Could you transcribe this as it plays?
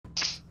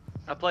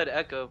I played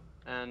Echo,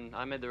 and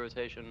I made the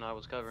rotation, and I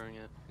was covering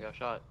it. I got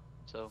shot.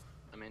 So,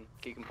 I mean,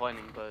 keep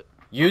complaining, but...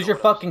 Use your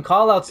fucking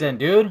callouts then,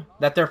 dude.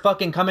 That they're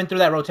fucking coming through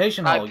that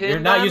rotation hole.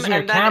 You're not using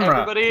your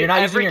camera. You're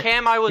not using your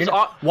cam I was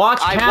on. Watch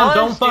cam.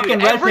 Don't fucking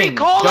red ping.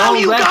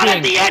 Don't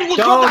red ping.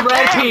 Don't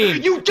red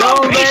ping. You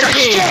dumb piece of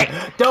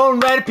shit. Don't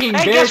red ping, bitch.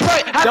 Hey, guess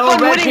what? Have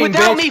fun winning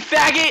without me,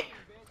 faggot.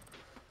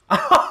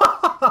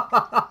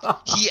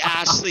 He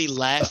actually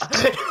left.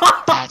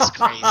 That's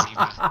crazy,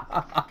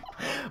 bro.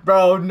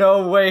 Bro,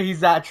 no way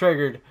he's that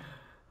triggered.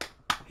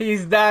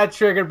 He's that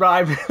triggered, bro. I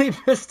really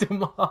pissed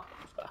him off.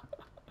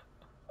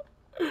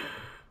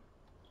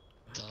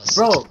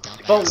 Bro,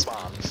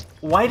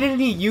 why didn't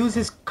he use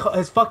his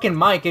fucking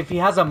mic if he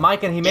has a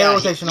mic and he made a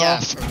rotation yeah,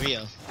 for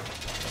real.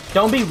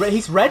 Don't be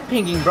he's red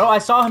pinging, bro. I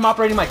saw him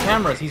operating my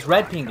cameras. He's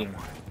red pinging.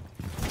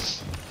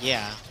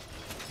 Yeah.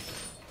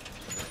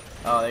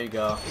 Oh, there you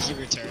go. He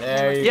returned.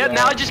 There you go.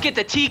 Now I just get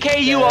the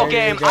TKU all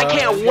game. I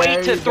can't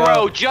wait to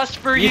throw just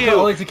for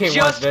you.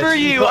 Just for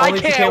you. I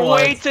can't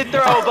wait to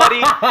throw,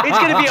 buddy. It's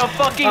gonna be a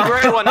fucking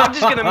great one. I'm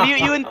just gonna mute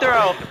you and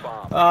throw.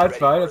 That's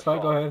fine. That's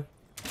fine. Go ahead.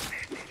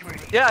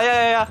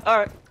 Yeah. All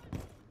right.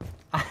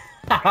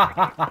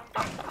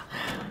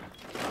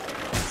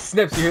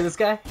 Snips, you hear this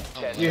guy?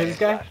 You hear this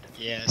guy?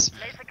 Yes.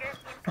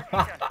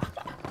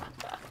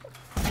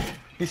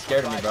 He's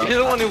scared of me, bro. You're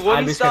the one who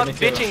wouldn't stop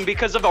bitching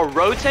because of a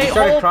rotate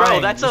hole?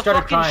 Bro, that's a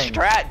fucking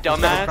strat,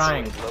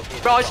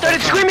 dumbass. Bro, I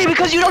started screaming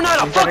because you don't know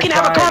how to fucking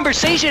have a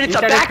conversation. It's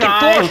a back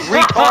and forth,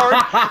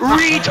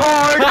 retard.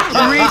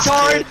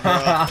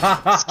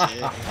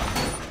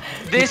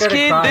 This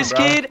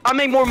kid, I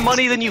make more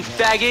money than you,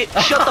 faggot.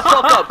 Shut the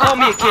fuck up. Call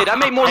me a kid. I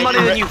make more money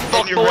than you,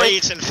 fuckboy.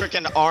 Rage and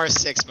freaking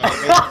R6, bro.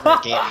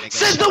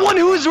 Says the one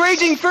who was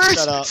raging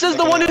first. Says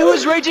the one who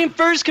was raging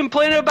first,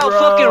 complaining about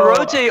fucking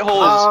rotate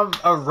holes.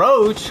 A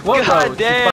roach? What roach? God damn.